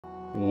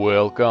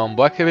Welcome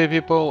back, heavy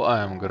people.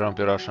 I am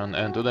Grumpy Russian,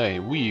 and today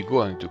we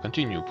going to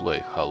continue play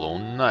Hollow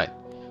Knight.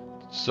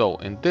 So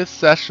in this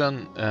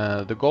session,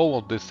 the goal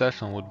of this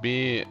session would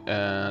be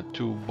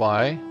to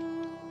buy.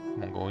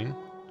 I'm going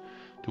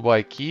to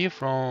buy key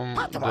from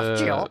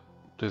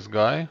this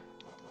guy,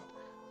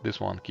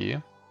 this one key,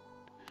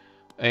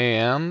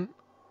 and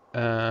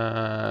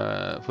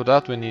for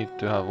that we need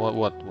to have what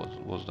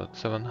was that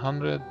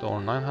 700 or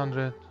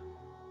 900?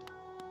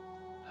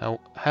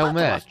 How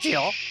much?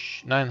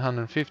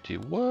 950.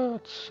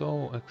 What?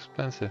 So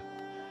expensive.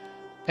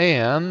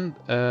 And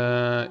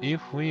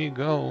if we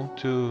go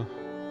to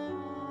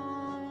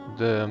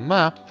the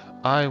map,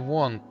 I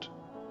want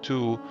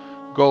to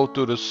go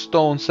to the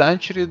stone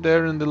sanctuary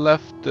there in the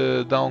left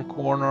down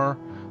corner,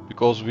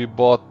 because we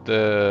bought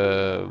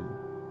the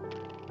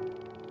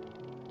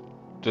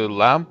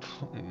lamp,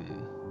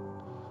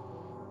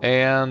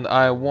 and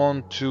I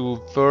want to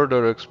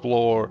further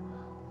explore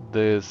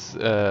this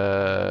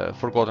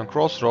Forgotten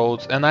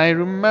Crossroads. And I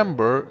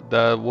remember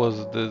there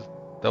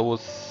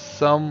was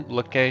some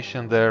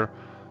location there.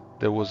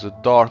 There was a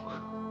dark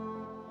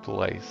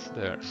place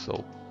there.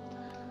 So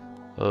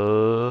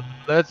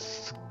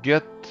let's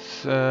get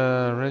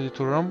ready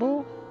to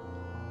rumble.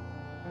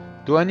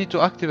 Do I need to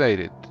activate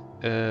it?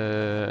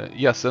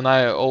 Yes, and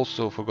I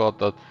also forgot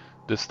that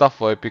the stuff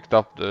I picked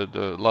up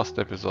the last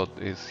episode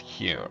is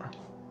here.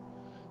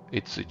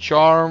 It's a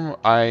charm.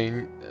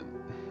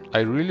 I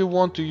really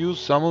want to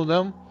use some of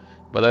them,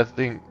 but I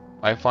think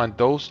I find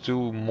those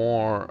two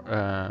more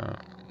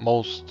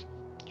most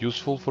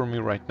useful for me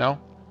right now.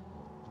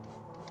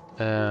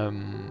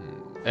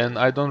 And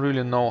I don't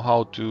really know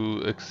how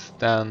to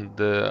extend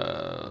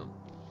the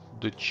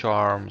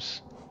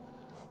charms,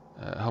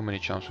 how many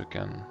charms we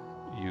can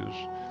use.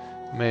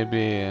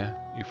 Maybe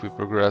if we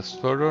progress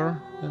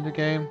further in the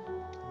game.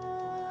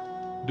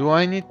 Do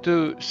I need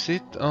to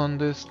sit on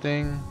this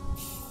thing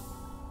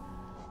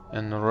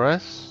and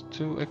rest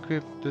to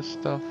equip this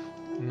stuff?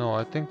 No,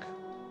 I think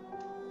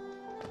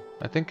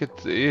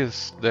it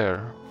is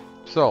there.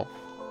 So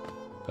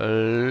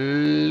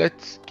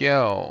let's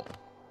go.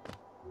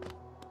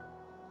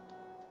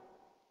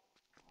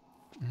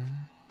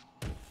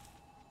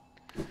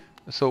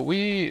 So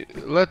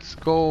let's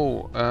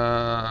go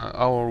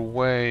our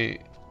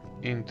way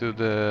into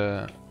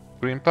the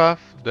green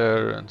path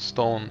there and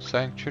stone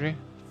sanctuary.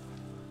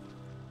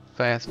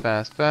 Fast,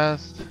 fast,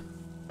 fast.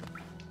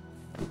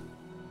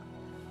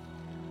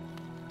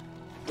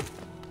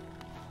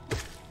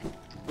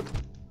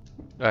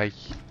 Ay.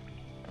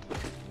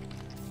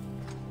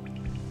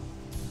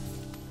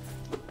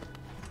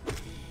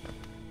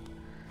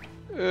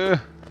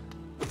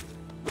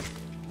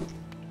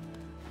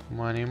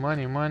 Money,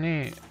 money,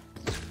 money.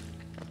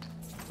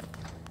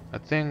 I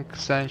think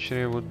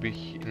sanctuary would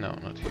be no,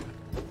 not here.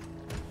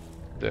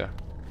 There.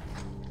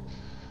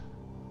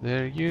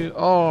 There you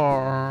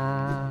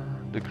are.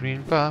 The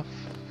green path.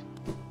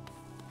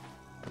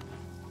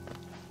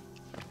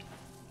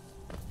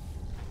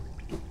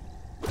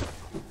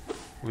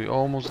 We're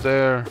almost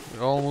there.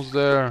 We're almost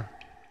there.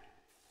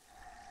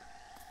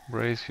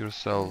 Brace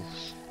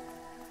yourselves.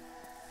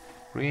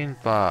 Green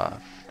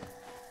path.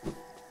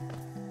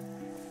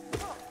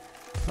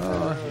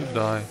 Ah, you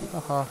die.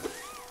 Haha.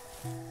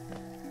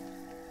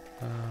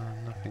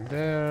 Nothing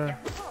there.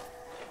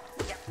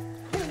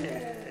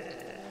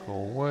 Go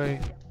away.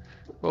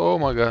 Oh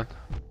my god.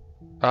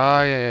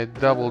 Ah, yeah,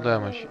 double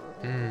damage.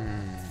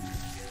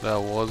 That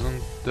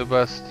wasn't the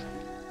best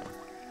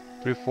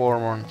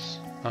performance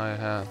I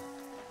had.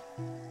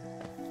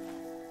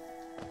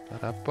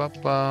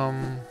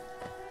 Pa-da-pa-pum.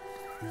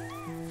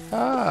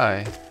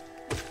 Hi.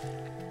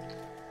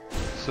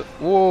 So,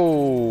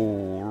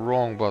 whoa,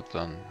 wrong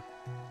button.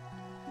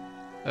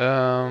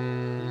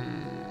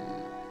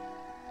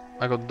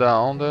 I got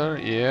down there,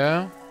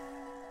 yeah.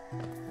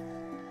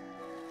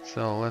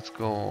 So let's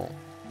go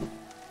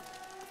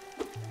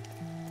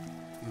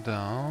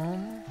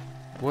down.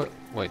 What?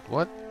 Wait,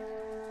 what?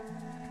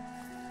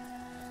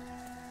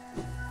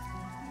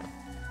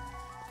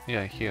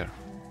 Yeah, here.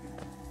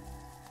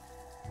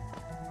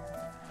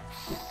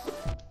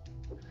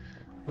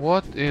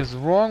 What is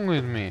wrong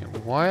with me?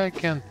 Why I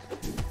can't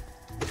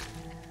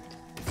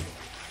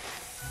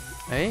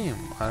aim?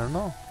 I don't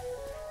know.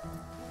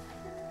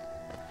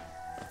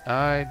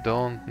 I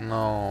don't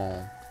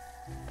know.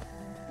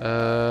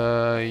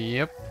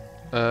 Yep.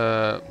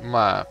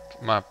 Map.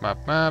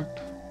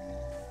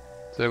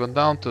 So I go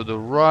down to the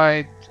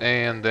right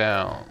and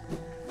down.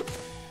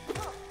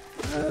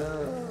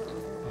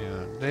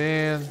 You're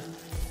dead.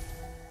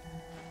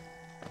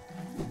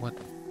 What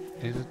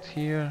is it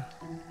here?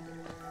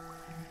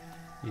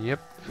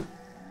 Yep.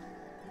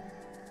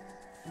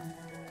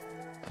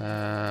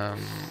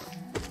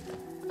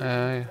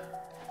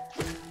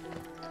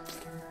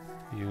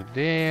 You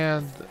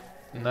dead.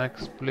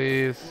 Next,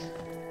 please.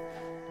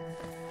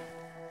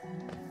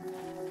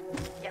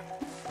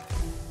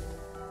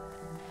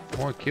 I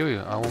won't kill you.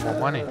 I want more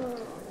money.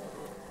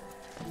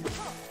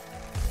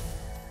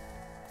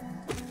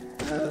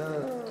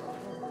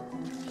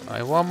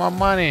 I want my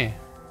money.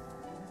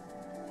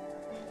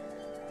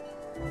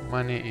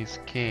 Money is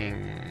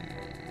king.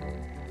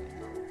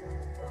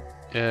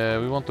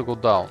 We want to go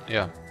down,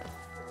 yeah.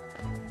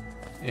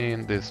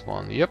 In this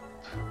one, yep.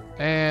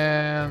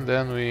 And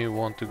then we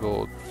want to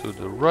go to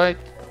the right.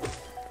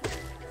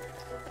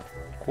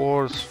 Of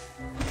course.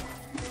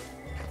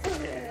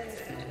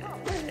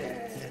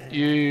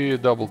 Yeah,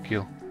 double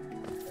kill.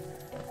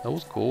 That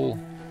was cool.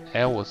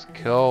 That was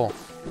cool.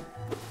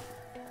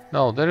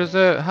 No, there is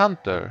a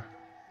hunter.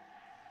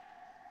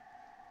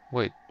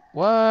 Wait,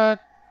 what?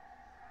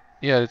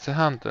 Yeah, it's a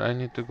hunter. I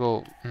need to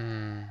go.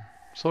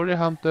 Sorry,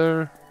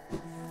 hunter.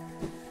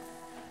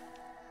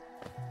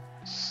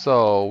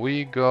 So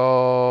we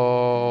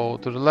go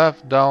to the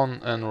left,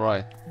 down, and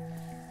right.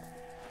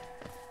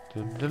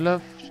 To the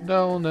left,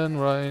 down,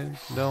 and right,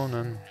 down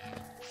and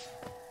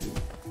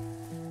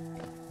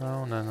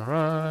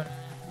right.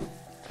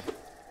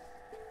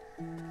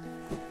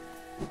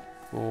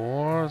 Of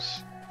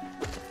course.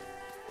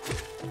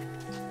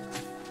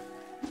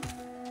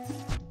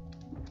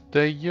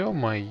 Да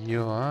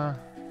ё-моё, а?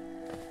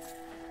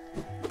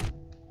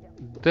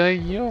 Да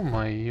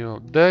ё-моё,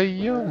 да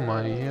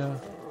ё-моё.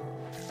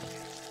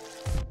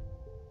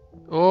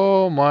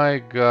 Oh my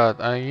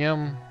god, I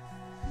am...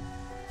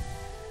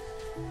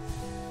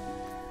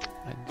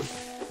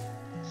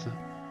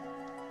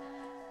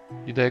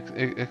 Did I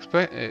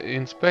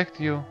inspect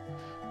you?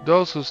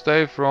 Those who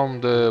stay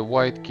from the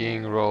White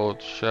King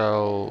Road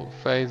shall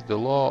face the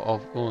law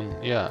of Un.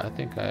 Yeah, I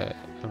think I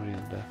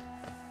read that.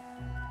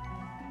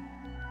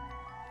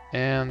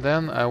 And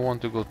then I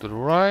want to go to the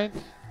right.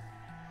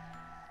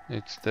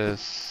 It's the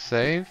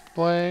safe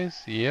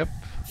place. Yep,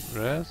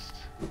 rest.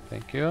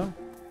 Thank you.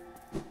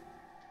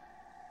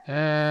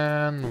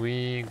 And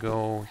we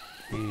go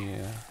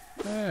here.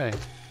 Hey.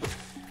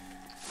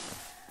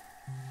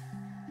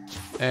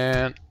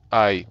 And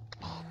oh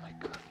my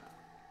god.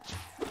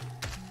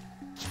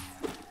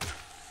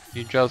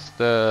 You just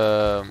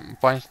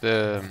punch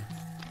the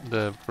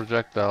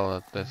projectile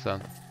at the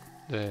sun.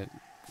 They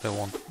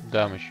won't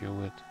damage you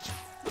with.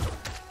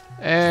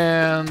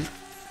 And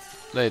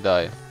they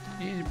die.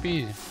 Easy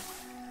peasy.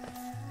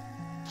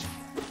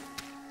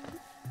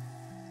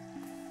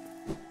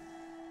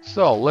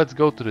 So let's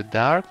go to the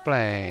dark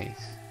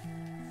place.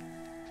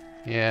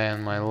 Yeah,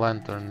 and my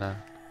lantern then.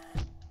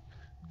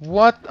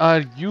 What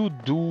are you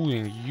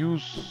doing, you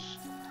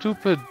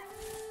stupid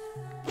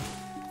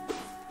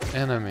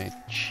enemy?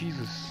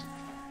 Jesus.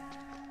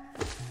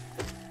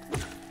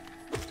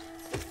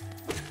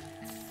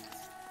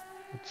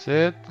 That's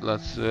it.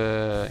 Let's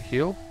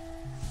heal.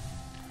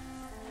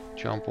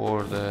 Jump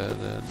over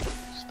the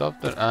stuff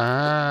there.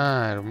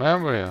 Ah, I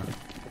remember you.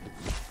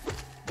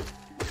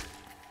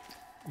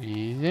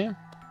 Easy.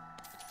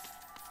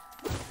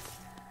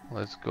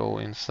 Let's go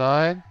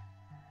inside.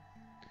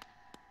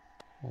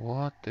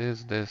 What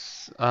is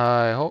this?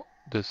 I hope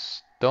the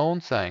stone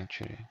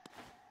sanctuary.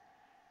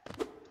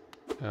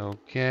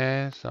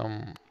 Okay,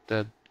 some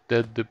dead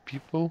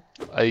people.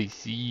 I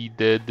see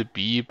dead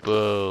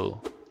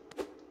people.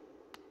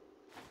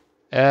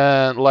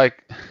 And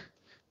like,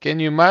 can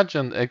you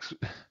imagine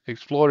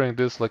exploring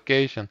this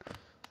location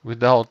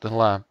without the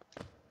lamp?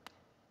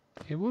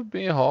 It would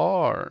be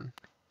hard.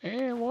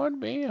 It would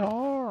be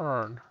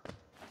hard.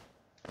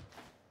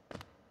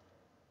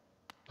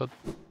 But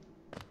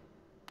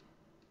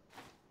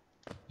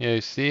yeah,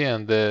 you see,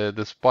 and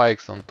the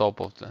spikes on top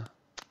of the.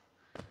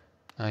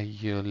 Are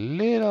you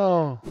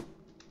little?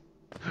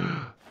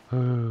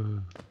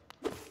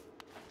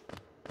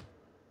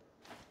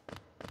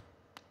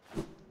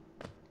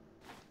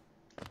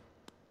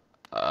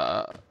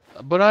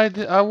 But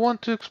I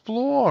want to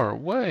explore.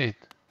 Wait.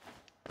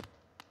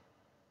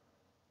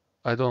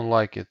 I don't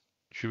like it.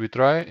 Should we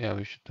try? Yeah,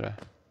 we should try.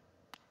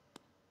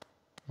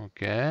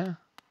 Okay.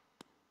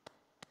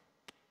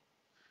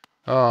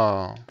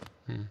 Oh.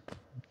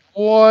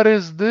 What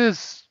is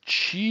this?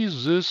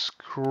 Jesus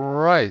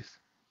Christ.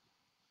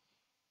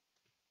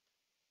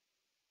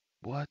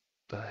 What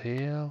the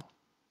hell?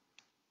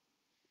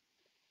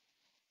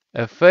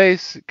 A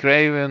face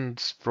carven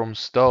from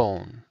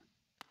stone.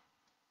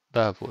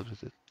 That what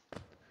is it?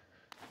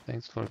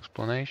 Thanks for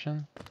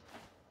explanation.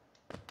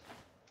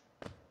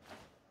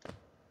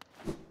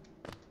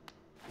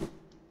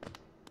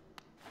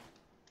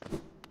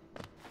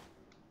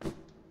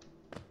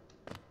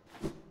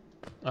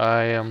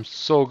 I am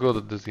so good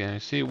at this game. You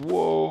see?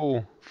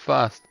 Whoa!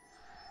 Fast.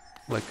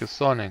 Like a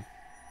Sonic.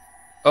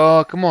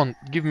 Oh, come on.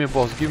 Give me a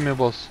boss. Give me a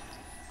boss.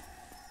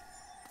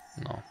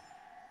 No.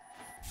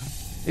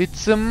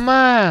 It's a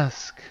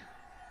mask!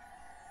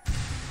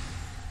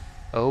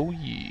 Oh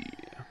yeah.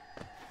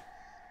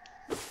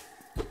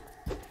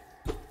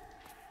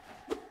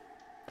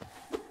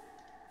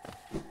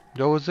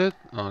 That was it?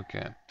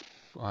 Okay.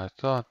 I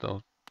thought that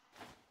would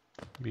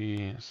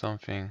be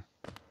something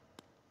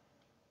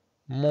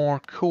more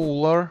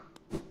cooler.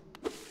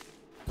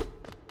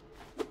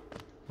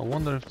 I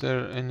wonder if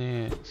there are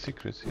any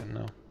secrets here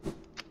now.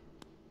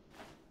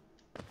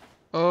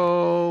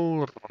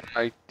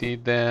 Alrighty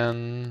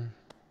then.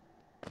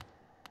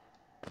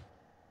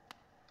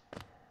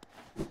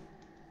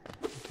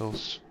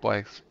 Those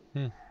spikes.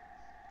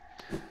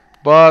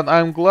 But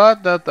I'm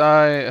glad that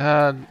I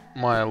had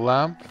my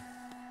lamp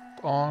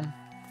on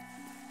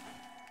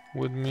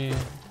with me.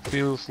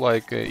 Feels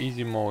like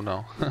easy mode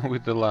now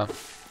with the lamp.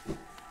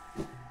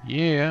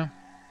 Yeah.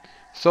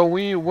 So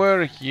we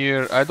were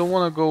here. I don't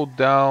want to go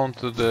down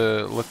to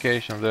the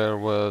location there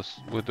was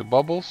with the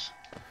bubbles.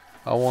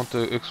 I want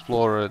to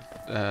explore it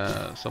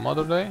some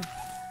other day.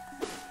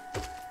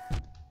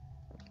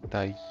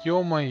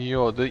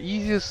 Yo, the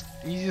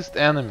easiest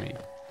enemy.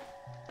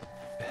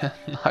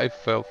 I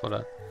fell for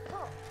that.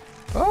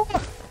 Oh.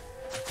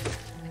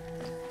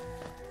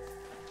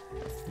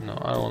 No,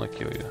 I don't want to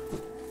kill you.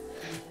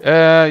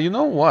 You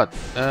know what?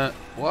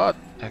 What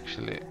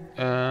actually?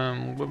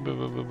 No,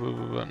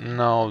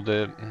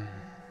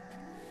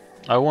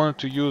 I wanted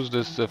to use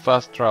this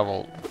fast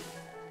travel,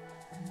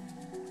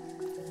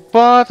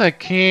 but I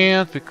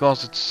can't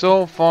because it's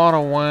so far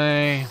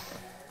away.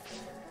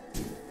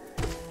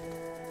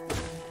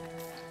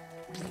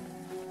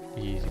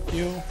 Easy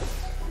kill.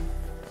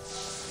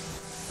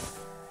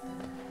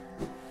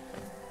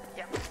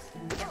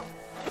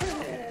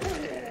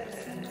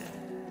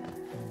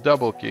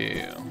 Double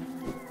kill.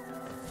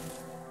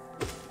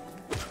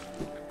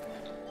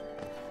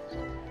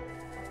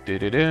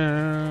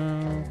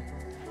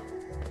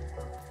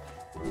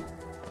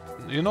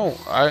 You know,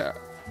 I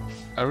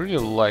really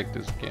like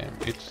this game.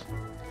 It's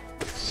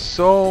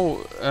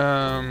so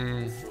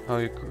how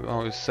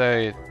you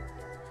say it?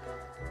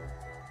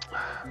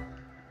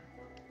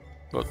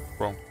 But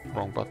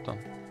wrong button.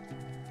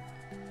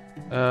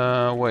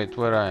 Wait,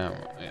 where I am?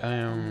 I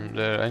am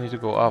there. I need to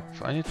go up.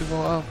 I need to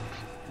go up.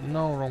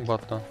 No, wrong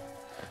button.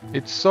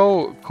 It's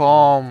so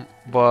calm,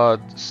 but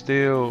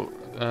still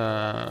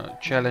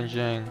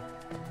challenging.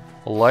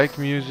 I like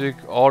music.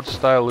 Art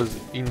style is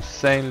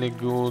insanely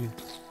good.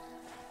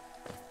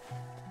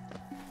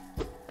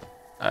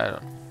 I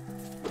don't.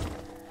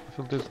 I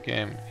feel this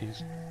game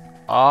is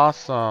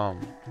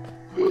awesome.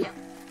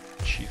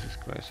 Jesus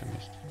Christ, I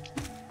missed.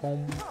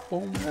 Boom,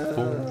 boom,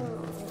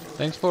 boom.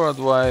 Thanks for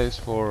advice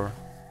for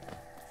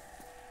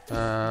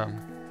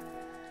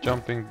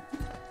jumping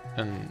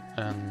and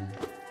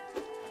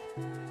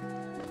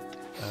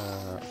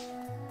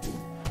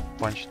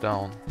punch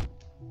down.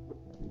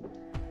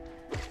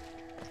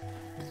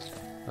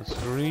 That's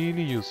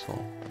really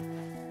useful.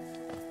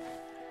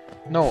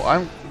 No,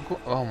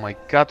 oh my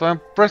god, I'm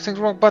pressing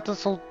wrong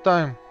buttons all the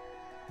time.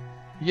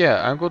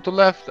 Yeah, I'm going to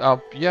left,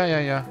 up,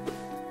 yeah.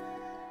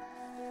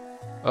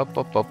 Up,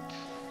 up, up.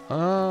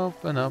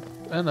 Up and up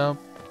and up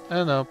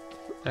and up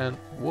and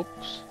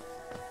whoops.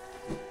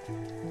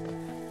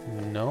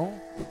 No.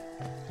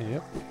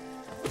 Yep.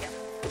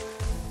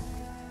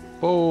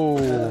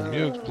 Boom!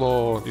 You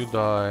explode, you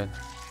died.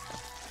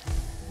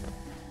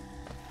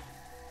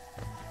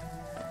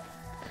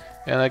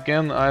 And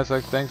again,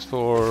 Isaac, thanks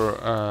for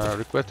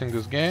requesting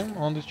this game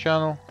on this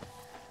channel.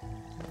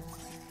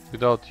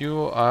 Without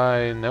you,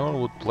 I never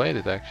would play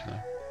it actually.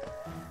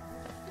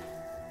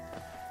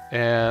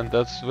 And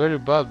that's very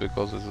bad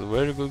because it's a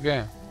very good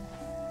game.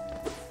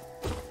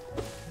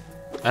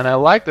 And I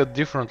like that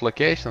different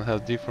locations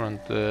have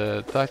different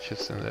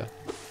touches in there.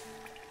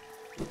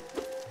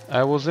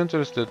 I was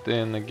interested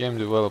in game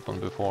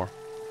development before.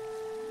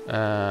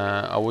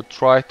 I would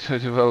try to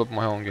develop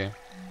my own game.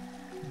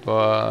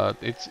 But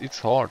it's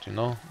hard, you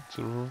know? It's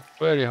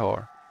very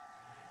hard.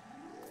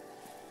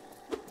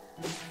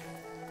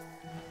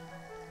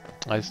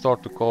 I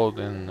start to code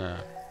in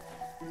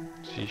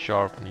C#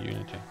 and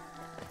Unity.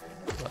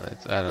 But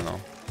it's, I don't know,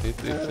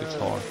 it's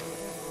hard.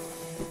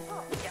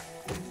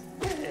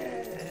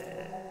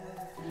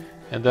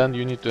 And then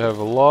you need to have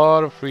a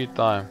lot of free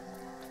time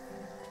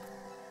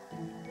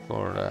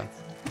for that.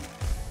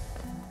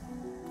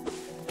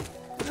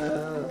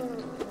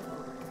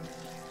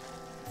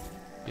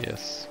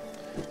 Yes.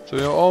 So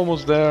you're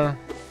almost there.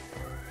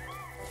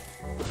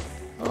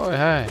 Oh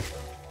hey.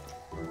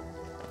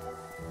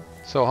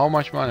 So how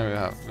much money we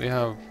have? We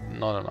have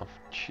not enough.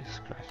 Jesus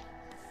Christ.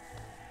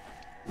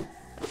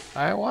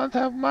 I want to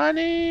have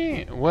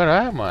money! Where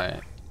am I?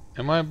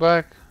 Am I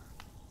back?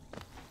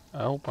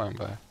 I hope I'm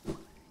back.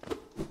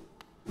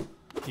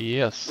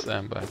 Yes,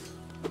 I'm back.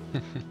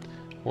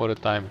 What a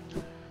time.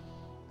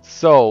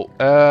 So,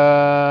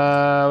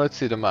 let's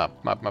see the map.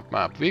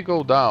 Map. We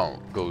go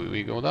down.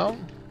 We go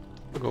down?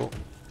 Go.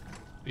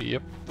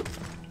 Yep.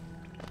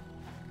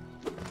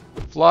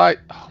 Fly.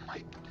 Oh my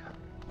god.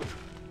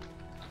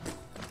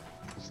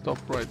 Stop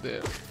right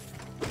there.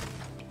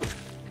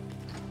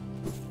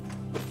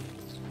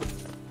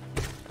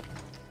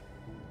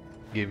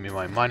 Give me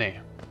my money.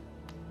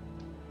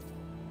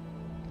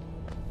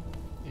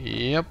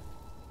 Yep.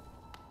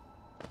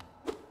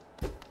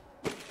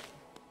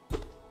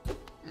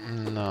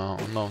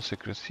 No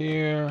secrets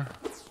here.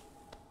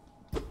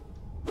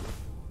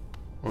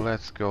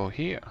 Let's go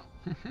here.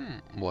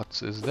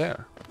 What is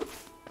there?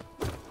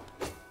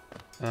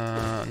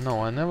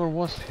 No, I never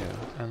was here,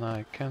 and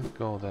I can't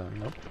go there.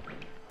 Nope.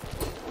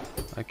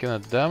 I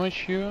cannot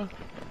damage you,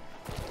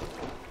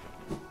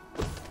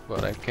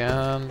 but I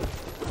can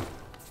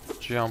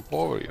jump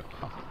over you.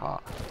 Haha.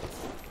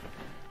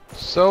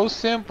 So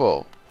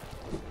simple.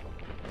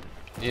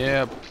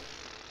 Yep,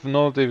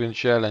 not even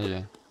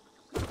challenging.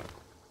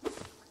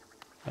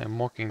 I'm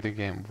mocking the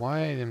game. Why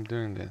am I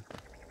doing that?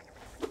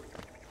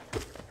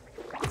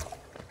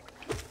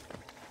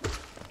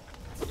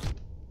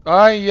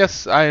 Ah,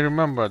 yes, I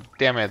remember.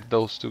 Damn it,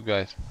 those two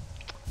guys.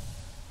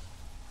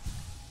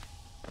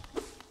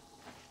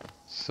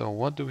 So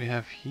what do we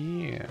have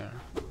here?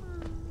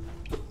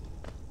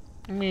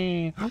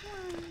 Me.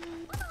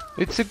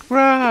 It's a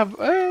grub.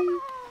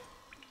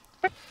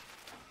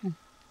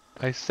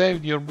 I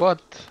saved your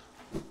butt.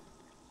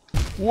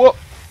 Whoa.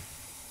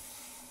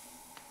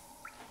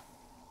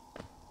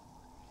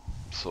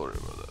 Sorry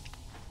about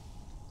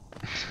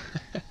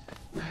that.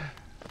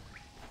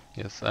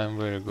 Yes, I'm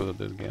very good at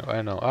this game.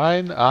 I know.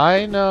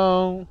 I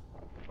know.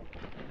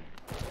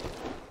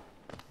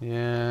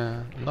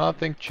 Yeah,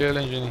 nothing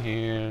challenging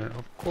here.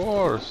 Of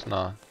course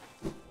not.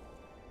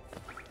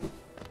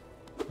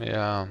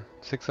 Yeah,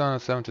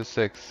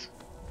 676.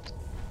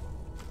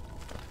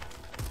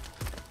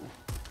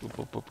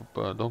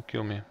 Don't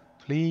kill me.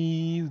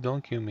 Please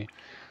don't kill me.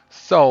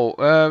 So,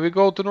 we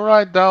go to the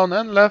right, down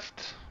and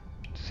left.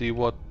 See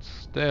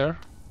what's there.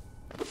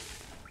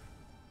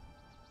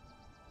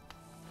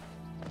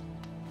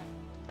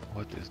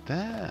 What is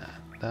that?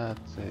 That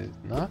is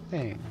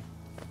nothing.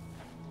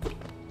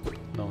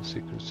 No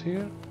secrets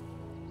here.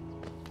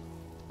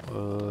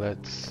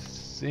 Let's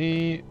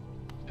see.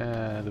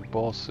 The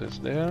boss is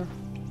there.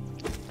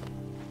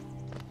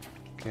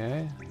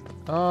 Okay.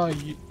 Ah,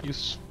 you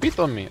spit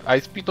on me. I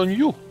spit on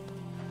you.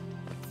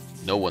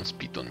 No one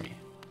spit on me.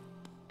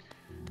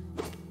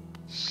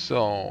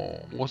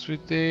 So, what's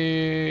with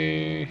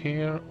the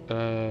here?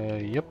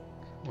 Yep.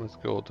 Let's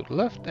go to the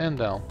left and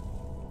down.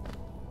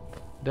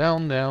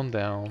 Down, down,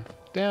 down.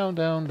 Down,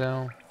 down,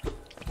 down.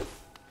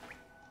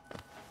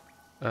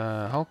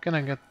 How can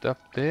I get up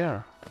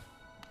there?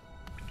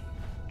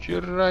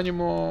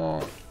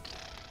 Geronimo!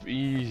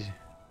 Easy.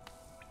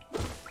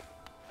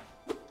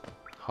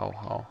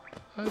 How?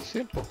 That's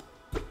simple.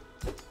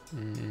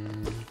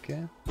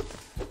 Okay.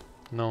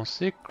 No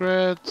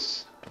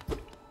secrets.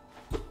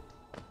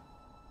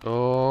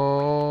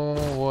 Oh,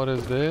 what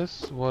is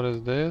this? What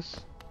is this?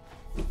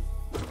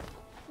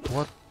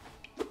 What?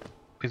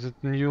 Is it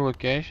a new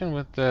location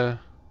with the...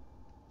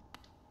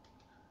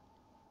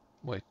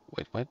 Wait.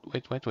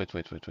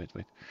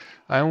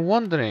 I'm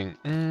wondering...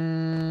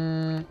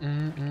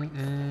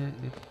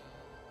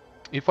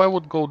 If I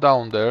would go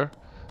down there...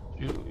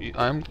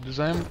 I'm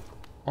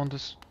on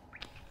this...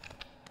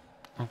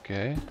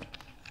 Okay.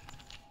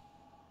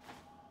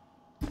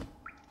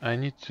 I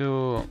need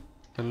to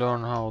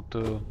learn how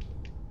to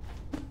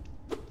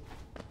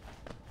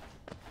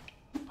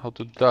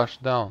dash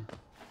down.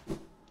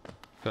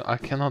 I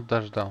cannot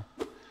dash down.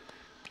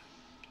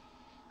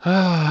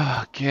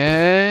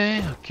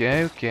 Okay.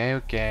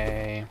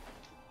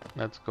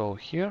 Let's go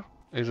here.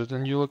 Is it a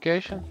new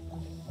location?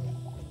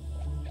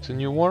 It's a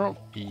new world?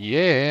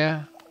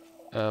 Yeah.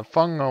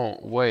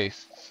 Fungal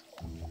wastes.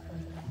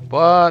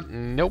 But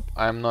nope,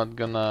 I'm not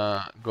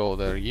gonna go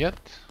there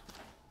yet.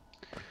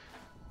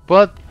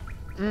 But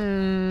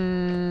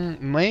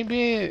maybe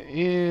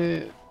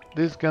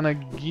this gonna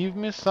give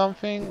me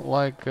something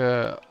like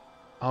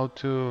how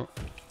to...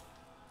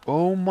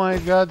 Oh my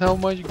god, how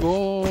much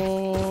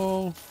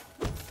gold!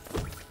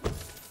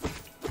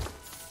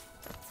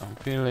 I'm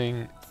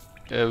feeling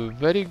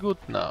very good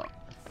now.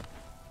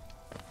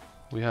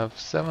 We have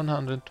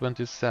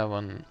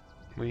 727.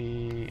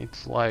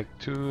 It's like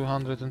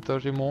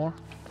 230 more.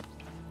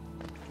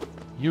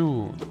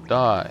 You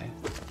die.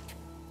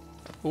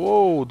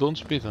 Whoa, don't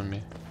spit on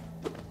me.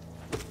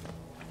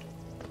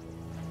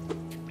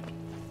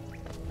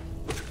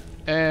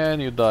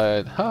 And you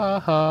died.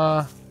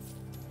 Haha.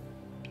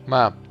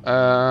 Map.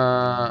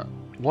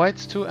 Why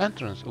it's two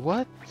entrances?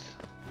 What?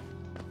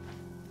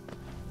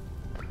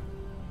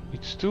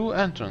 It's two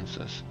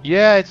entrances.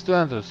 Yeah, it's two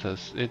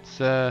entrances. It's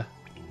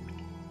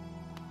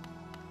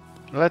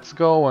let's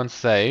go and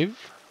save.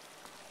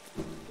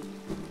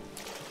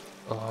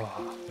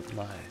 Oh,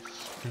 nice.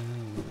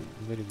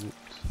 Very good.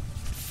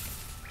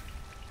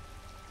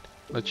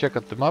 Let's check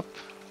out the map.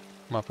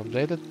 Map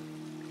updated.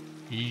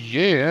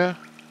 Yeah.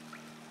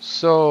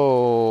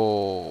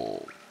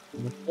 So...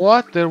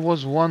 What? There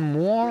was one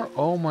more?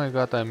 Oh my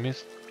god, I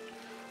missed...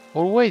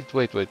 Oh, wait.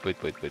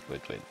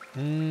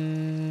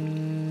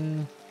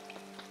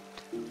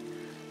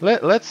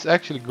 Let's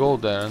actually go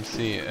there and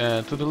see.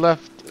 To the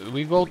left.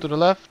 We go to the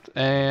left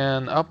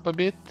and up a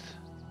bit.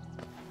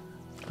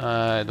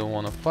 I don't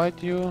want to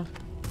fight you.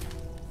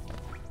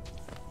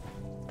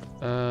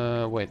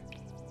 Wait.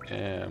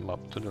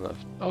 Up to the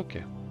left.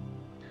 Okay.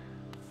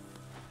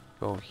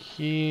 Go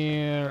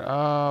here,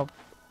 up,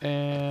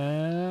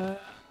 and...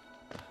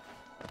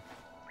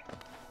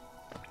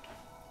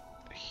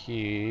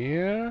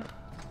 Here...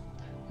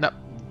 No,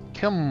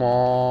 come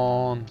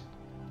on!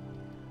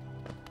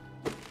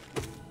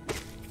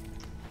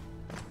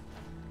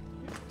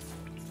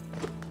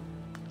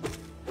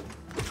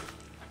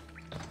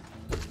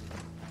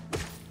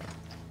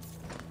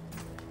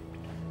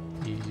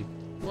 Easy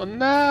Oh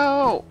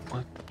no!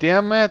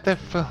 Damn it, I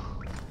fell.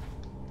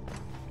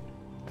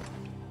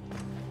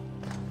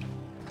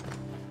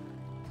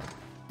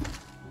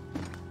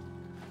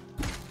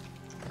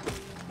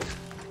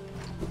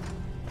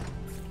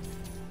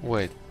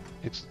 Wait,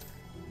 it's...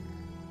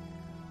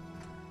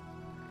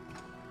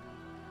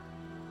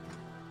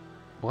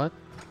 What?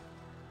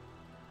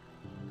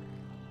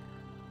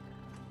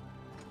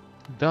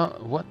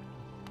 What?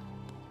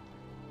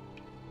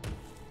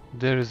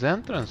 There is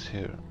entrance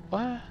here.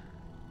 What?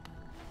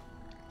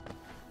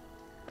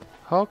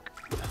 How?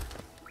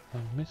 I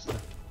missed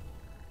that.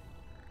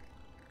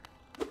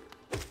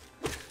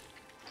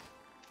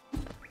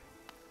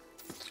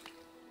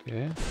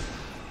 Okay.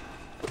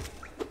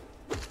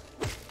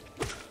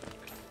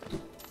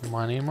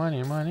 Money,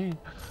 money, money.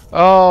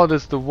 Oh,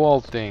 that's the wall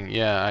thing.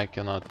 Yeah, I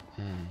cannot.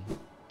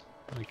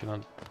 I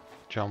cannot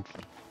jump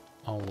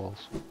on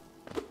walls.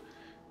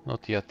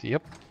 Not yet.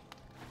 Yep.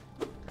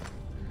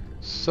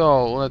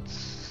 So let's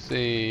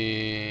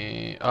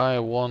see. I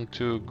want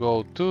to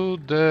go to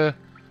the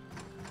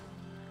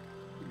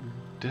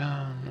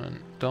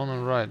down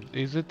and right.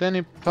 Is it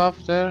any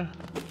path there?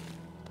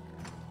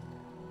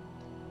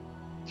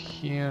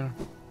 Here.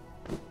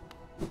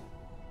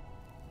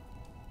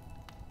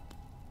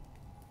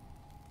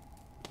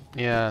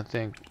 Yeah, I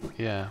think.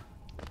 Yeah.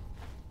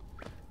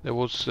 There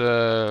was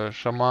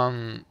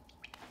shaman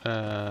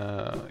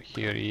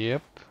here.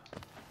 Yep.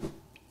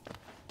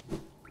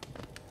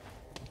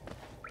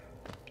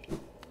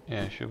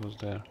 Yeah, she was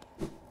there.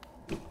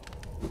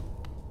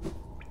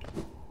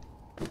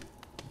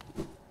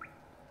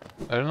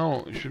 I don't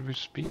know, should we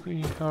speak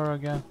with her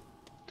again?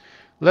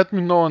 Let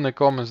me know in the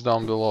comments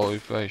down below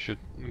if I should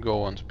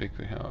go and speak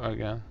with her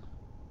again.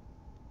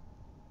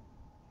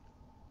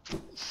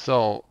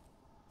 So,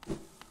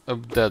 a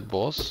dead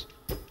boss.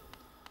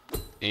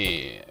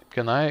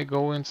 Can I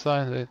go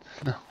inside it?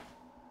 No.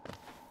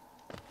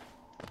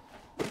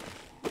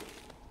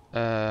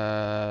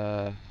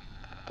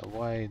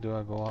 Why do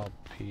I go up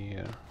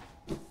here?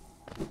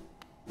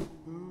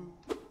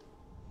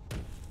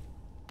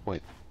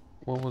 Wait,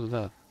 what was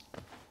that?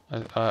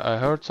 I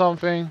heard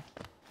something.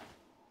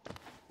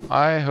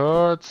 I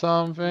heard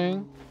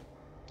something.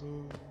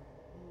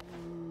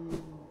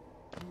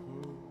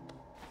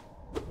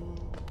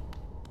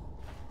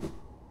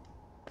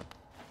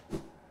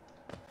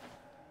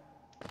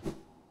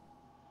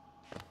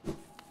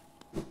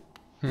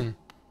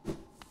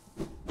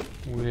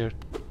 Weird.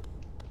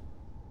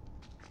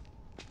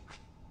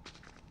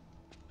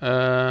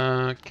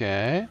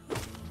 Okay.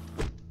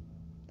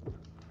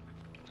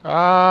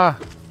 Ah.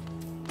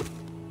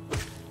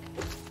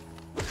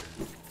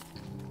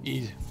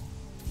 Easy.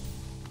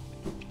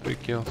 3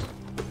 kills.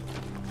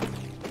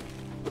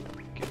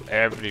 Kill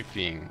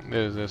everything.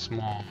 There's a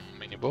small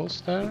mini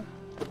boss there.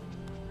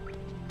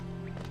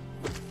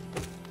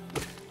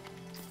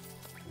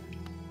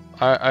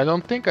 I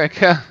don't think I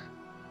can.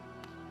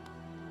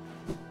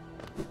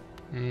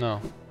 No.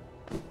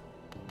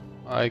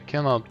 I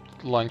cannot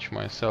launch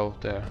myself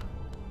there.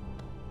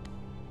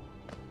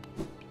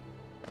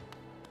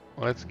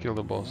 Let's kill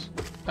the boss.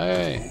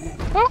 Hey!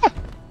 Ah!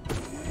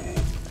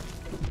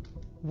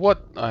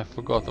 What? I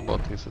forgot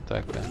about his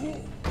attack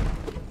then.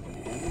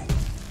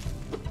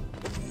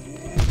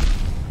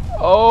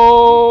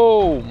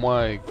 Oh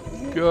my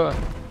god!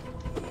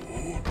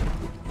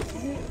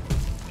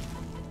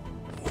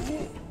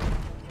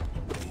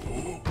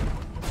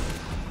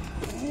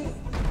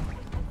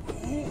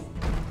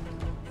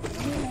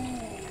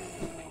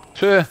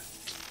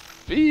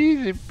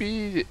 Easy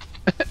peasy.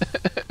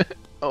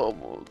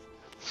 Almost.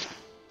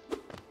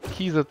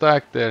 His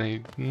attack there,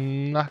 he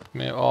knocked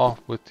me off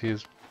with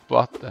his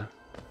butt there.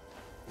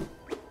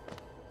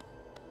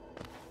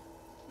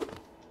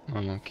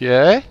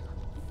 Okay.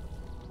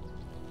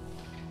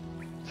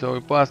 So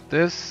we passed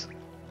this.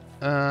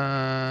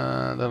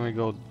 Then we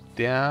go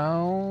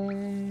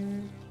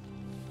down.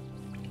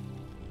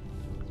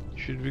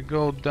 Should we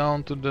go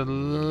down to the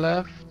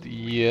left?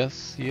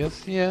 Yes,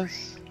 yes,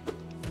 yes.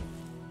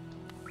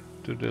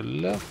 To the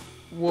left.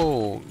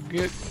 Whoa,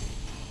 get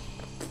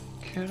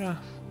off.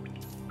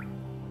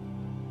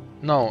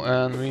 No,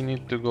 and we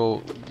need to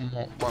go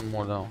one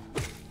more down.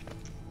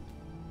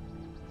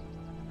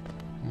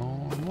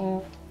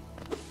 More.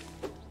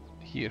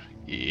 Here,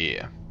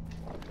 yeah.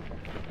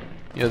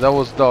 Yeah, that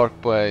was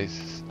dark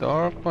place.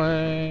 Dark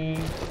place.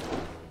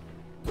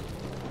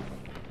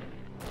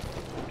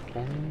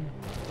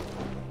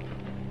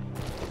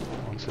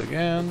 Once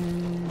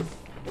again.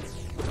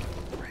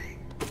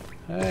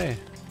 Hey,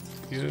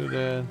 you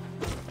dead.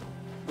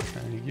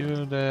 And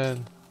you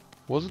dead.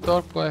 Was it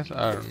dark place?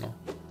 I don't know.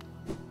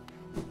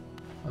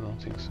 I don't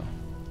think so.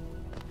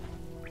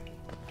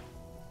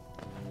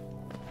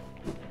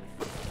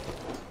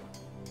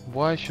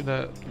 Why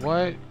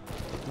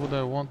would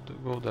I want to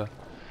go there?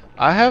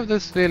 I have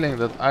this feeling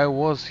that I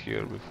was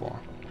here before.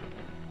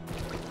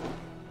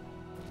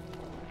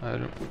 I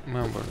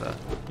remember that.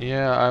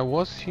 Yeah, I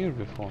was here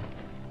before.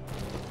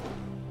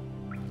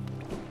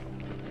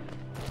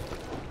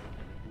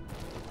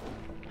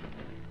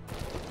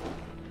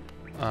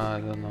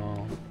 I don't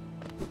know.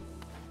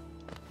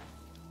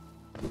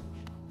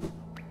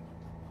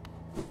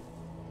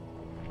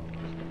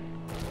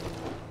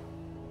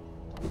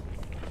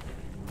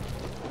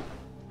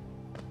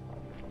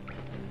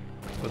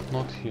 But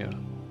not here.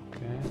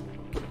 Okay.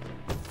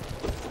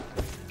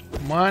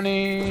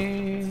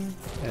 Money!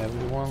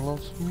 Everyone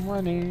loves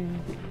money.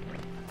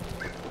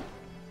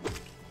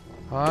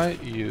 Hi,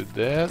 you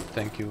dead.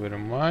 Thank you very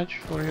much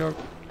for your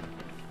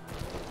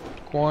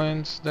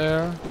coins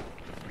there.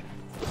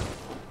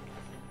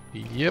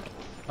 Yep,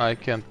 I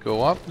can't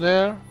go up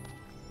there.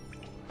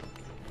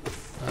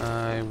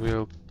 I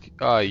will...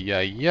 Ay,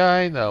 ay,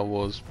 ay, that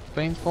was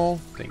painful.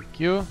 Thank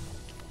you.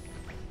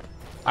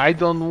 I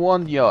don't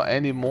want you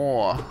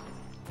anymore.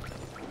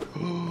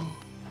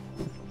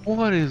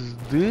 What is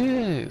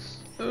this?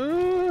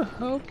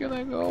 How can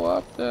I go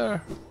up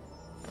there?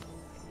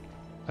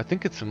 I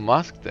think it's a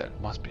mask there.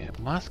 Must be a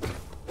mask.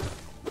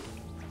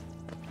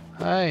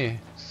 Hi,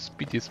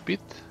 spitty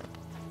spit.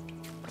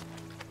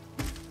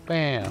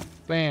 Bam,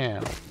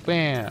 bam,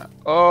 bam.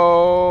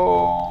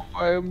 Oh,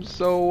 I am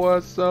so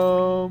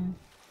awesome.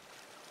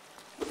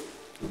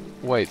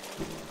 Wait.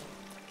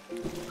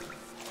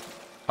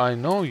 I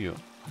know you.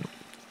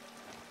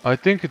 I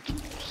think it's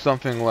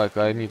something like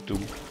I need to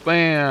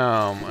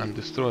bam and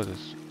destroy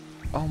this.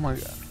 Oh my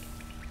god.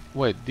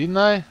 Wait, didn't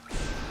I?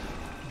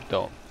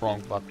 No,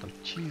 wrong button.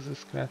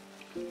 Jesus Christ.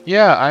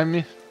 Yeah,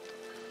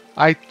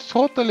 I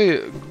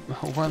totally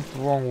went the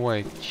wrong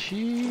way.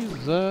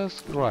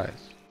 Jesus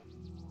Christ.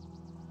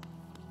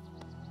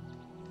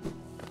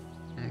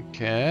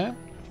 Okay.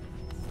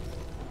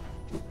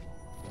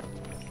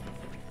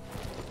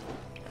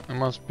 It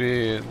must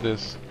be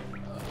this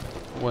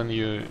when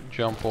you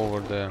jump over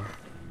there.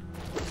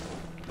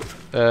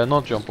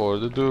 Not jump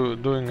over,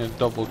 doing a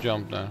double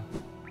jump there.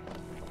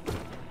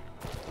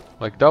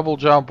 Like double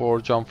jump or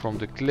jump from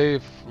the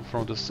cliff,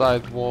 from the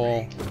side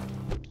wall.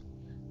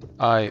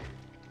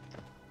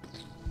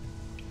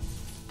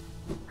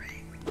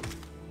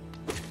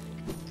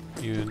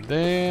 You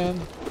dead.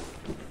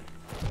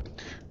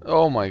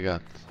 Oh my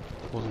god.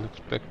 Wasn't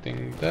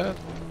expecting that.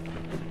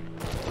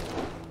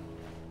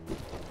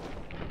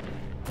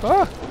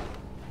 Ah!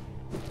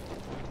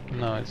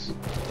 No, it's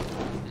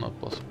not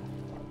possible.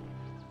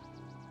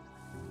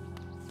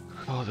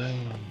 Oh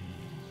damn.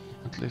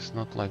 At least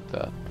not like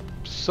that.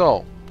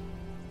 So.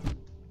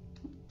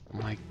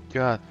 My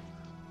god.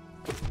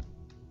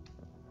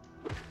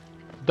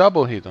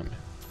 Double hit on me.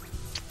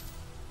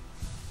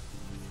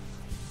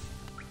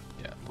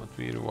 Yeah, but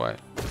weird why.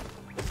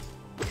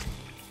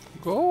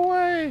 Go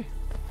away!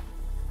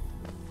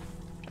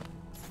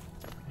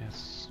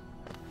 Yes.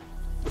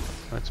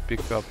 Let's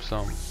pick up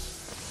some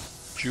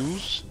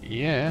juice.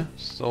 Yeah,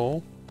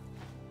 so.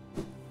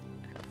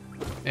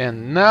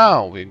 And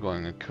now we're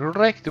going the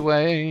correct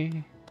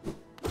way.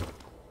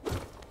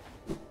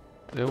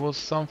 There was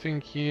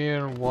something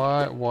here.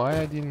 Why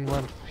I didn't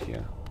went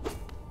here?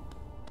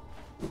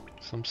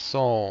 Some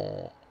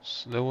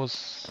souls. There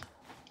was.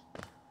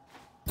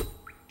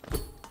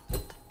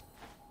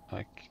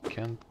 I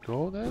can't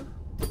go there.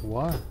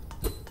 Why?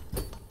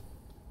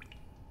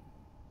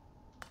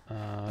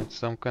 It's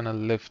some kind of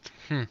lift.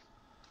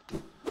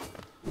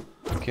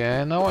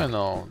 Okay, now I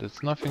know.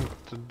 There's nothing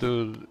to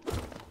do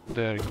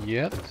there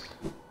yet.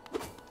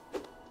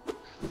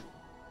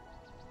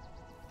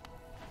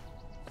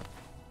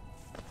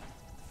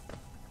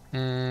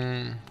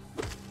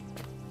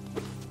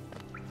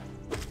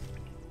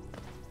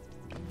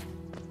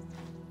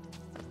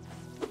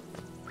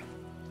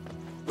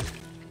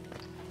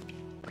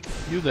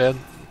 You dead.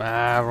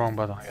 Wrong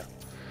button. Yeah.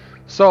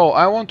 So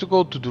I want to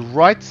go to the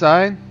right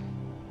side.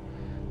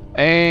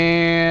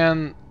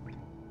 And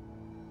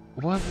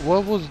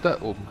what was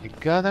that? Oh my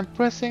god, I'm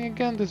pressing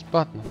again this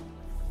button.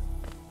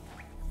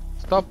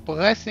 Stop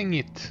pressing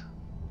it.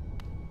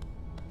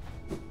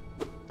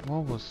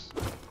 What was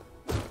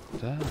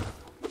that?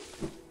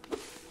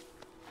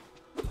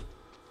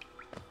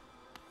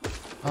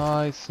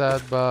 Hi,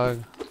 sad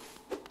bug.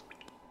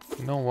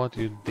 You know what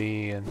you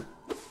did.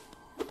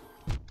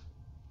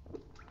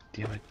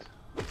 Damn it.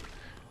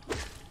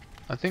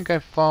 I think I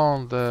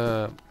found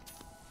the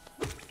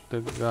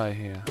guy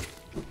here.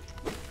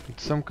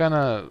 It's some kind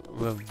of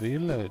a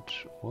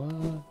village.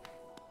 What?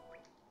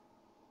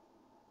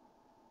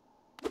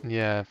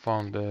 Yeah, I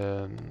found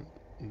the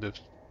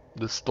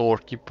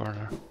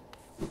storekeeper.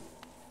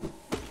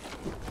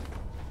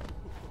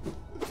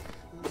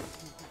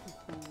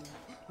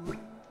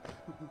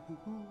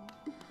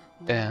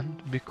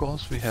 And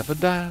because we have a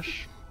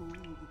dash,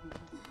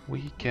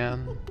 we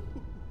can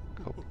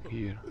go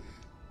here.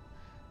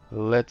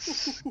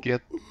 Let's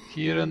get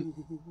here and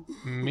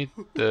meet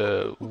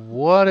the...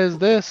 What is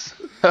this?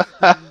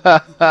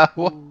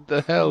 What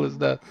the hell is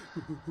that?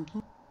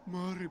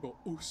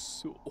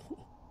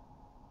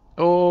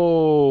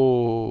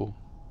 Oh,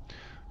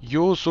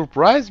 you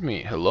surprised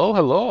me. Hello,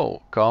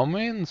 hello. Come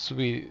in,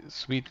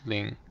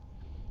 sweetling.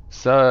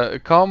 So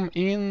come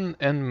in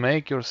and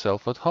make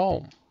yourself at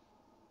home.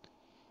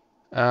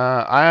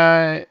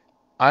 I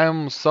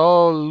am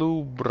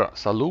Salubra.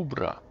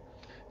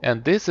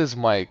 And this is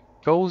my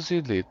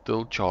cozy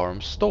little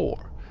charm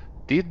store.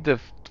 Did the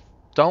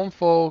town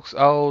folks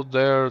out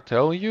there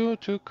tell you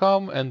to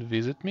come and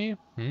visit me?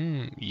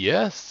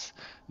 Yes.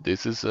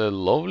 This is a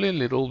lovely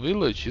little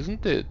village,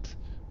 isn't it?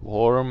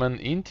 Warm and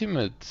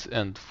intimate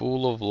and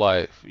full of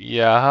life.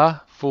 Yeah,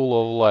 full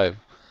of life.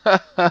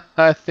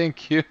 I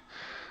think you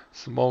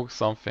smoked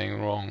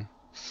something wrong.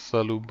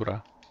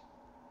 Salubra.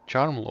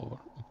 Charm lover.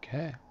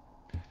 Okay.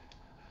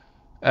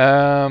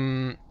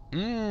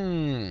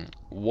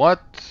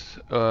 What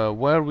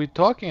were we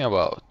talking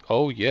about?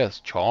 Oh yes,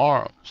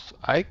 charms.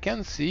 I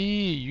can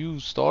see you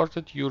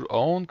started your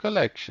own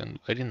collection.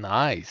 Very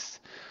nice.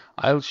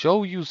 I'll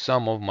show you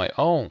some of my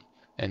own,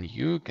 and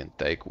you can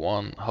take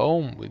one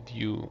home with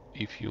you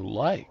if you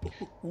like,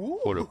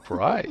 for a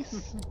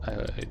price.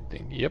 I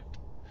think, yep.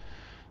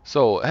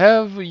 So,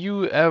 have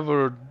you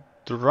ever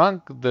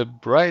drunk the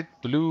bright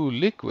blue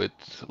liquid,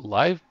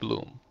 Life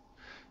Bloom?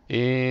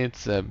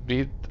 It's a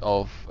bit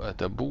of a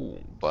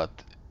taboo,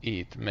 but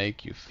it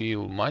makes you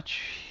feel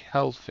much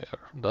healthier,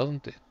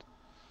 doesn't it?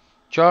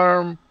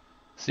 Charm,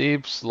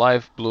 sips,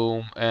 life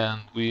bloom,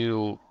 and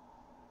will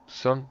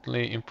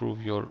certainly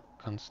improve your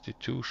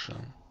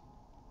constitution.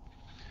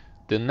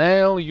 The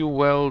nail you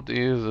weld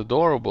is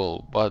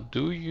adorable, but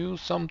do you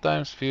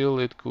sometimes feel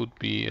it could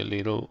be a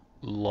little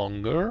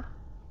longer?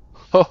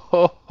 Ho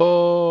ho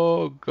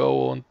ho!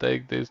 Go on,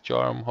 take this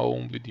charm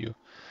home with you.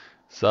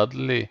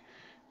 Suddenly,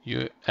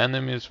 your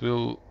enemies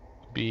will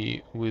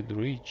be with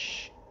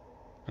reach.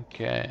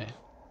 Okay.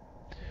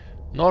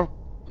 Nor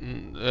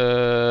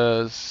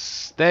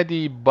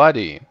steady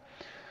body.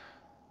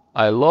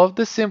 I love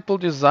the simple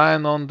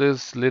design on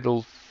this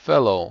little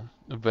fellow.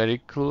 Very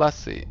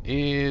classy.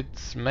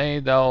 It's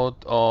made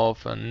out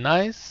of a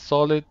nice,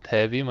 solid,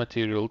 heavy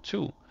material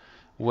too.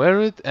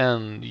 Wear it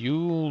and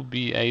you'll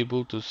be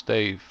able to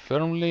stay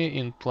firmly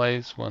in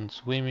place when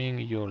swimming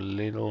your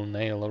little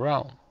nail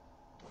around.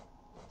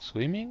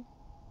 Swimming?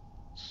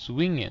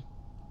 Swinging.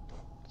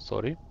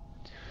 Sorry.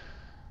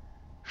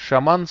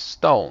 Shaman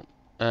Stone.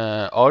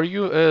 Are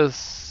you a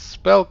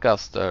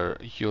spellcaster,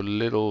 you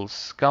little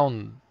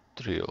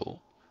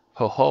scoundrel?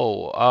 Ho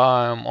ho,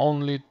 I'm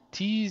only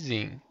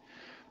teasing.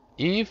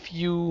 If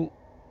you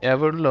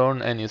ever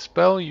learn any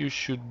spell, you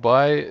should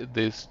buy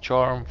this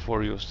charm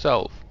for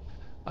yourself.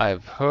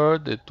 I've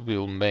heard it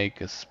will make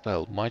a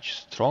spell much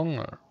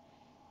stronger.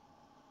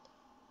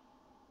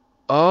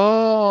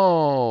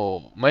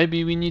 Oh,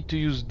 maybe we need to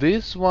use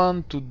this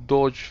one to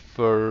dodge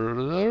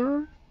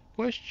further?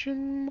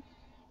 Question?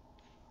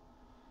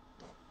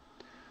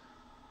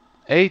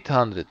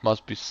 800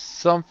 must be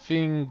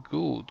something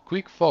good.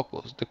 Quick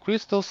focus. The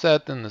crystal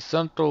set in the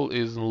central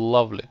is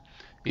lovely,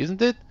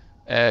 isn't it?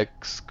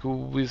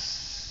 Exquisite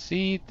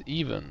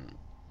even.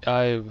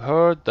 I've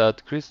heard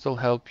that crystal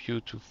help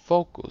you to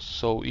focus,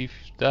 so if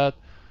that's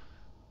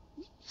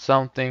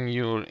something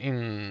you're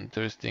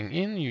interested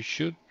in, you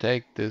should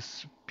take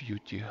this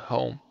beauty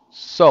home.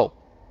 So,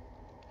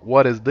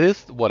 what is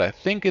this? What I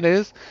think it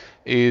is,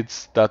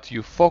 it's that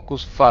you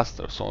focus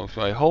faster. So if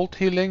I hold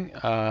healing,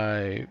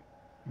 I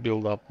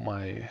build up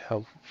my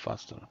health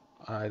faster.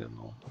 I don't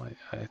know.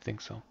 I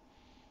think so.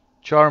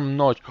 Charm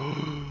notch.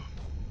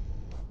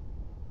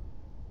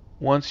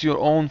 Once you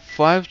own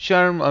 5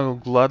 charm, I will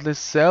gladly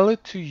sell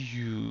it to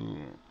you.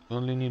 You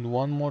only need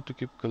one more to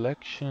keep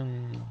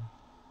collection.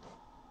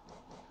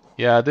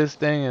 Yeah, this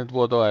thing is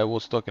what I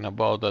was talking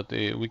about, that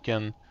we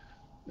can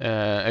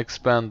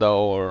expand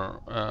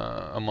our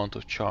amount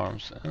of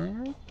charms.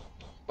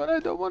 But I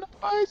don't want to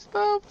buy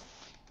stuff.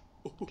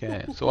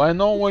 Okay, so I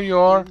know where you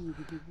are,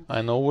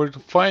 I know where to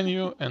find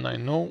you, and I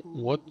know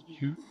what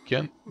you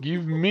can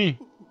give me.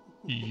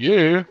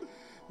 Yeah.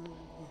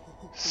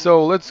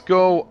 So let's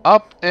go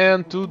up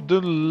and to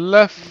the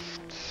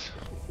left.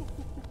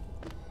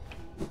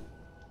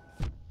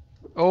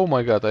 Oh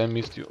my god, I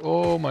missed you.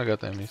 Oh my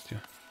god, I missed you.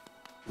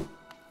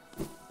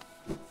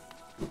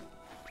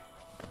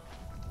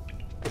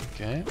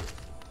 Okay.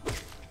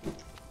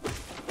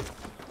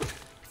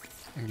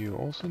 You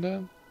also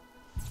dead?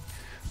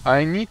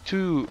 I need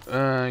to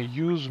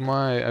use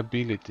my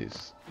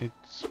abilities.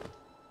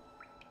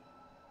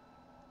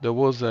 There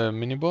was a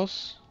mini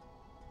boss.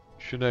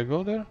 Should I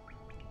go there?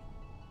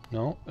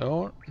 No,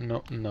 or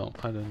no,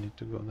 I don't need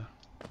to go there.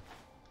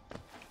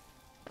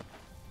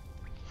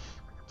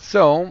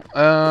 So,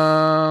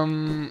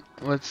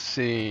 let's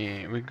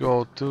see. We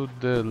go to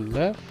the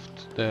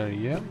left there,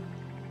 yeah.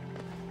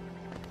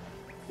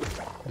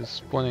 The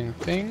spawning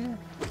thing.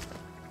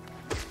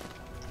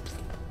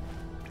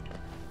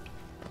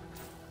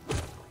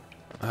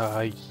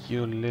 Ah,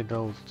 you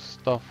little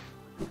stuff.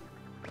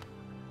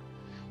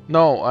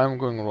 No, I'm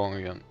going wrong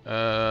again.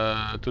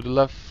 To the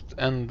left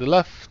and the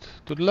left.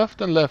 To the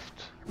left and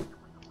left.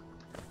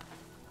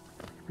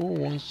 Who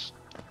wants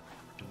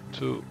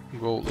to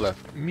go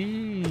left?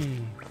 Me.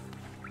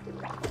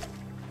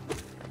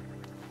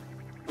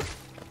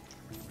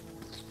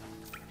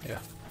 Yeah,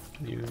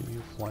 you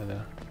fly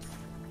there.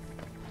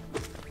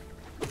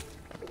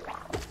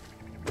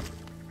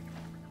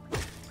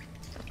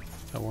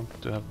 I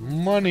want to have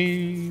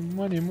money,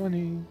 money,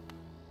 money.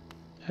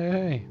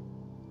 Hey.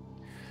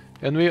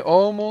 And we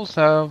almost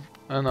have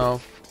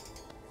enough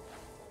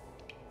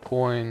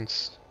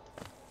coins.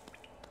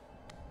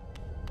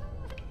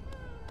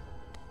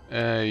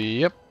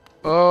 Yep.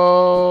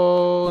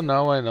 Oh,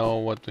 now I know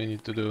what we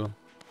need to do.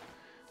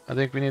 I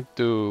think we need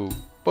to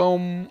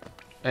boom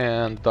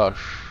and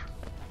dash.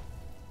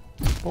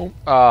 Boom.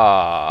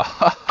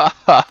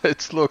 Ah,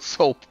 it looks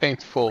so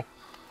painful.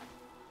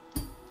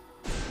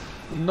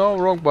 No,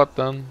 wrong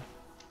button.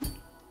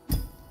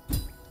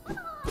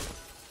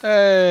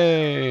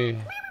 Hey.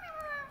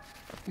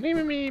 Me,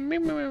 me, me, me,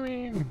 me,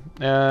 me, me.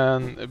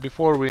 And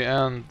before we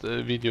end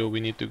the video,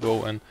 we need to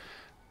go and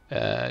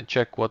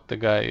check what the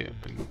guy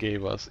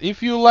gave us.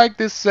 If you like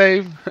this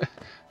save,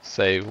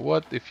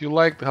 if you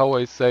liked how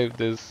I saved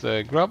this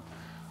grub,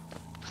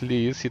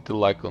 please hit the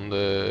like on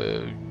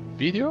the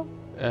video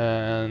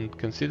and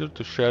consider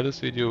to share this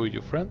video with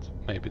your friends.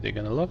 Maybe they're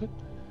gonna love it.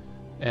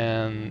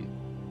 And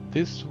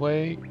this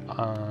way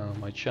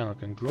my channel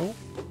can grow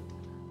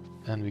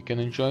and we can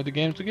enjoy the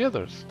game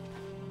together.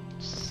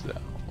 So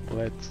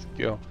let's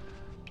go.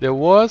 There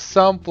was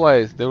some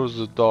place, there was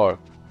a dark.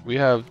 We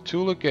have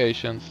 2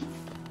 locations.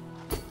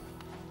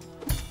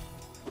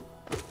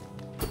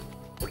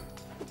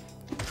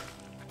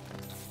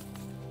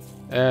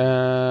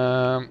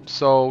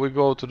 So we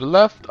go to the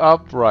left,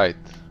 up, right.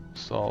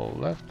 So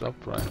left, up,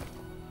 right.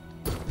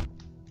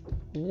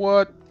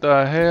 What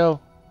the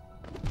hell?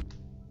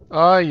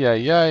 Ay,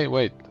 ay, ay,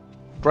 wait.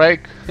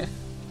 Break.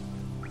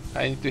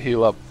 I need to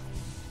heal up.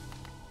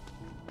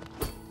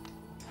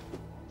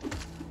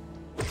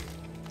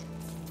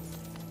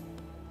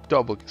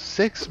 Double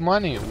 6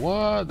 money.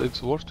 What?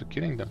 It's worth to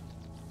killing them.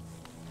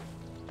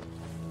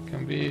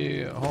 Can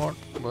be hard,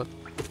 but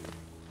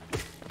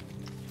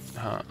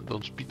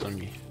don't spit on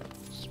me.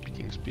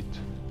 Spitting spit.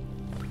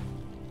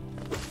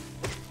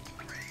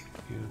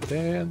 You're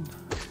dead.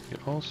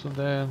 You're also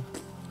dead.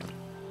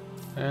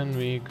 And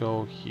we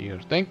go here.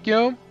 Thank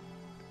you.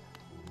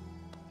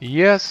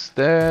 Yes,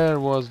 there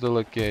was the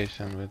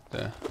location with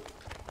the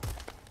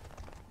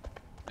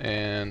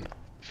and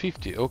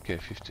 50. Okay,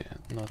 50.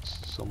 Not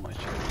so much.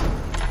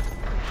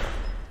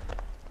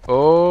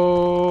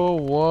 Oh,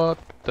 what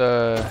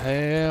the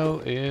hell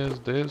is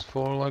this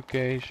for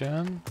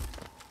location?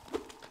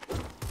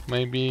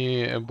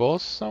 Maybe a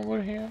boss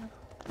somewhere here?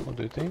 What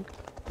do you think?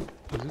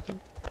 Is it a...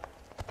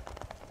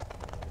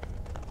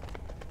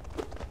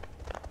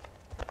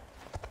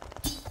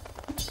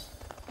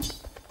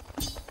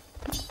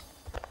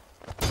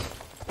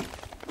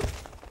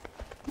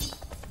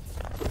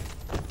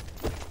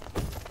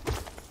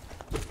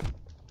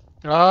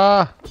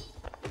 Ah!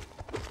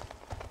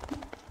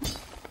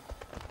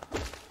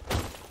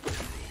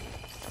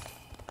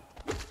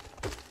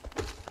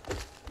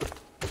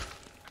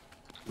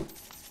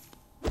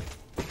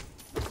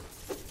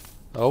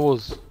 That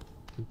was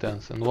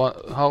intense. And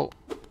what? How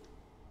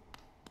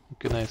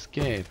can I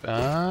escape?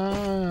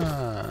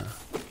 Ah!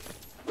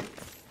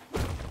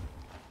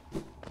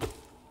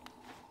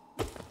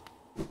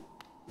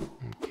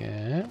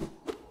 Okay.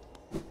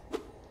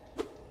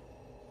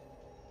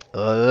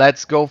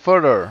 Let's go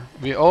further.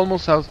 We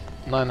almost have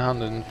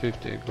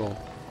 950 gold.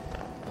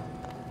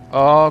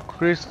 Oh,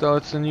 Crystal,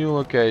 it's a new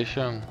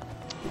location.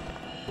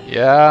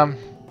 Yeah.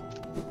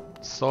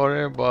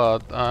 Sorry,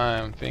 but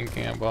I'm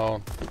thinking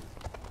about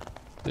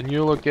the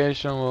new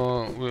location.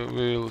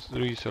 We'll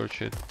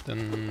research it the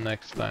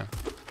next time.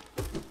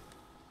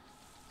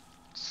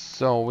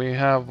 So we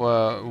have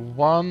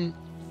one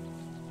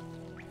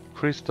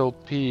Crystal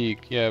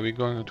Peak. Yeah, we're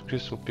going to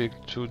Crystal Peak,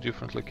 2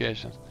 different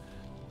locations.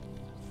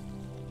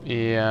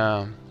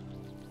 Yeah.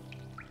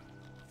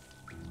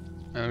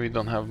 And we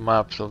don't have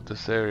maps of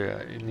this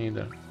area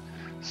neither.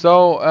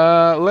 So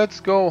let's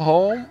go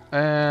home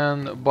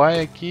and buy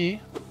a key.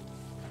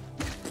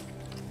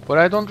 But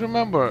I don't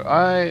remember.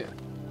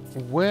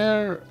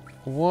 Where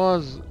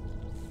was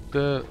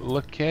the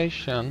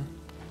location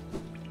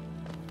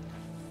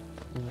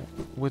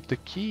with the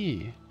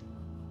key?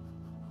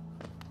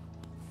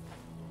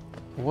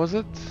 Was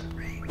it?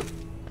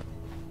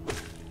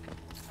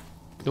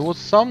 There was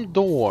some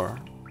door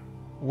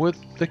with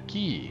the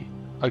key.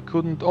 I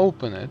couldn't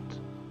open it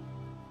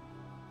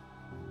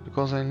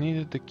because I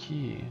needed the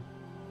key.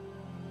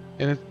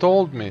 And it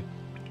told me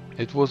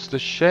it was the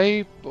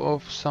shape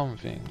of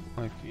something.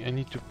 Like I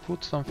need to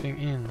put something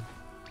in.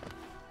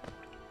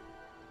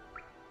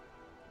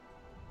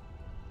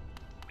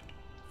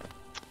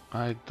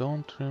 I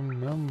don't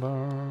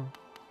remember.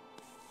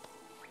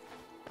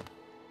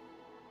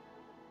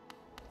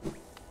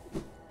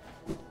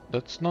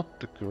 That's not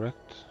the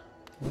correct.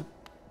 What?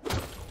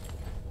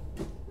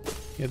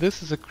 Yeah,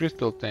 this is a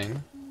crystal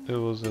thing. There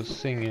was a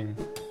singing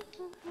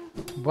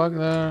bug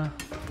there.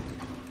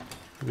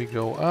 We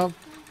go up.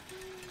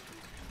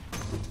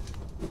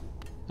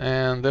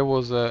 And there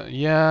was a...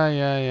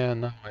 Yeah,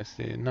 now I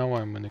see. Now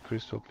I'm in a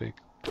crystal peak.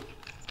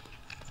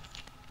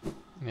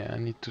 Yeah, I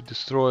need to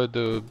destroy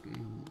the...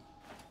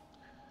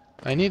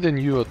 I need a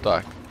new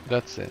attack.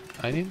 That's it.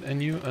 I need a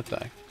new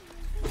attack.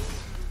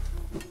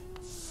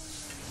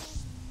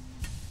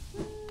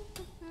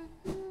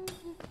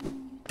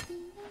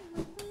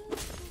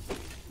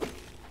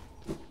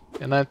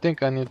 And I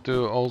think I need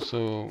to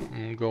also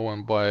go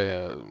and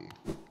buy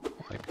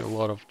like a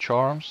lot of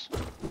charms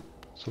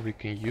so we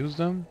can use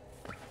them.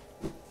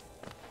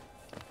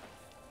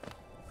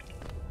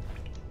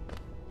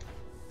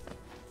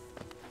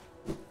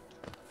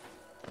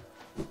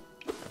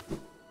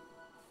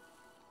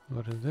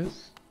 What is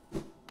this?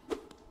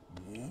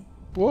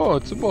 Whoa,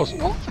 it's a boss.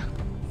 Oh.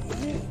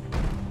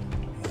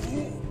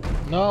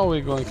 Now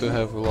we're going to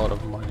have a lot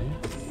of money.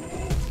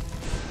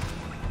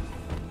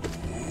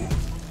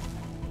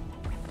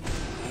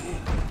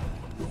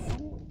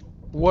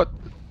 What?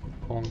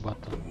 Wrong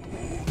button.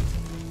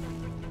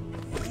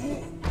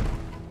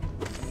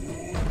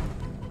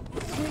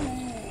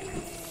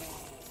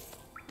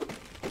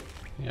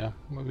 Yeah,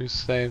 we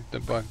saved the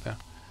bug there.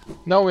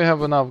 Now we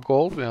have enough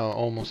gold, we have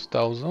almost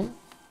 1000.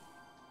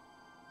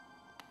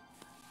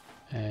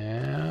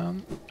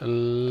 And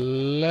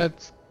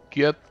let's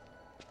get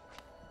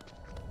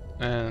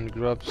and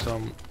grab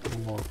some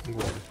more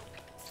gold.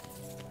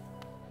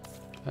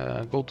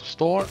 Go to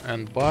store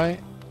and buy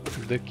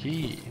the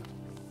key.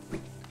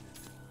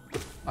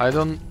 I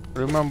don't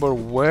remember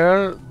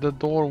where the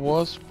door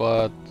was,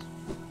 but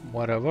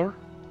whatever.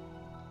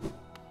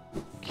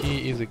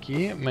 Key is a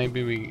key.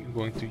 Maybe we're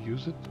going to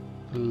use it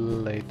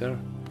later.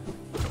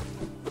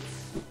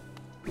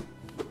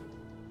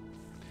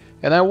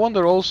 And I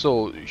wonder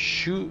also,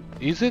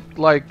 is it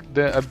like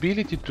the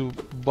ability to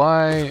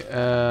buy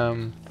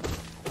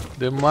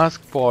the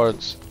mask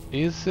parts?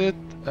 Is it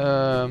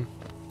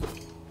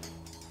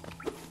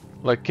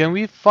like, can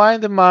we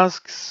find the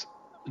masks,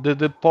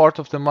 the part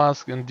of the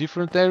mask in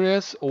different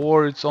areas,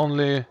 or it's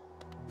only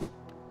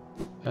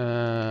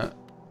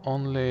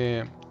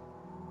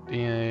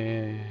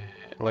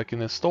like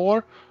in a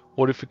store,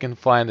 or if you can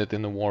find it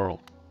in the world?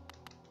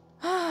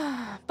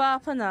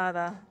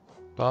 Bafanada.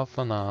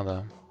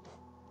 Bafanada.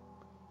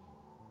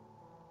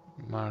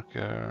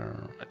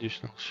 Marker,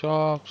 additional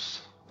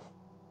shops.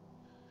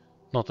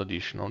 Not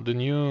additional, the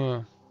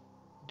new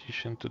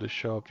addition to the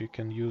shop, you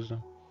can use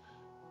them.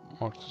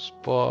 Mark the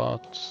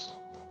spots.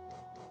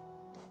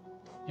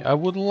 Yeah, I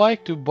would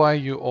like to buy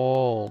you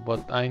all,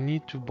 but I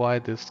need to buy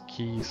this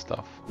key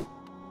stuff.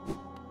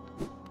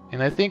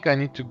 And I think I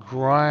need to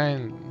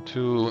grind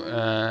to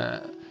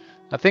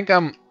I think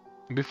I'm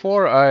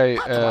before I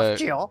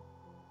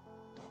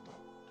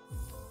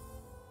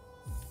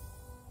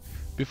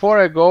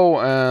go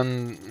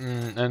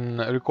and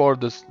record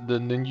the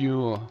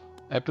new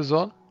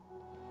episode,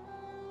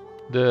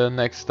 the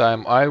next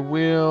time I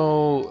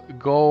will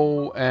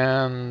go,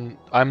 and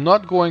I'm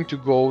not going to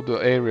go the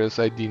areas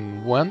I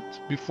didn't went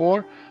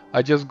before.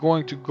 I just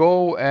going to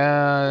go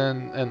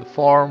and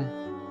farm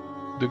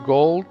the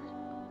gold.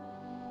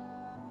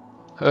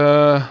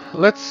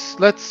 Let's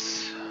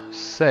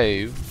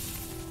save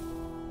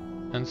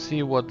and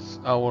see what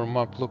our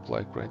map look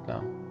like right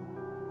now.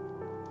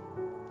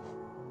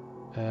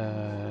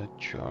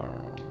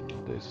 Charm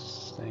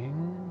this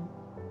thing.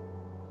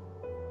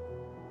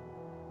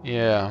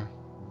 Yeah.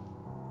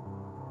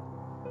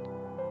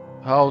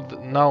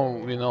 Now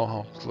we know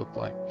how it looks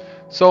like.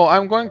 So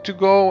I'm going to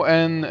go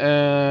and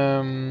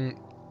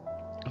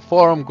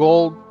farm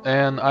gold,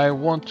 and I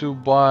want to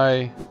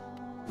buy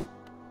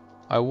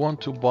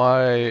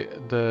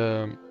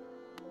the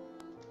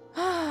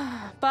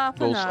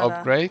those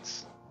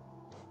upgrades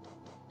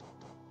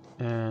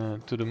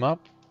to the map,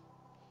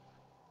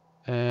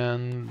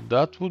 and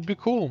that would be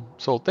cool.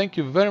 So thank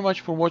you very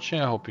much for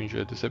watching. I hope you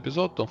enjoyed this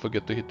episode. Don't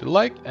forget to hit the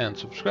like and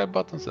subscribe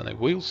buttons, and I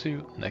will see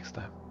you next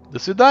time. До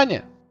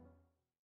свидания!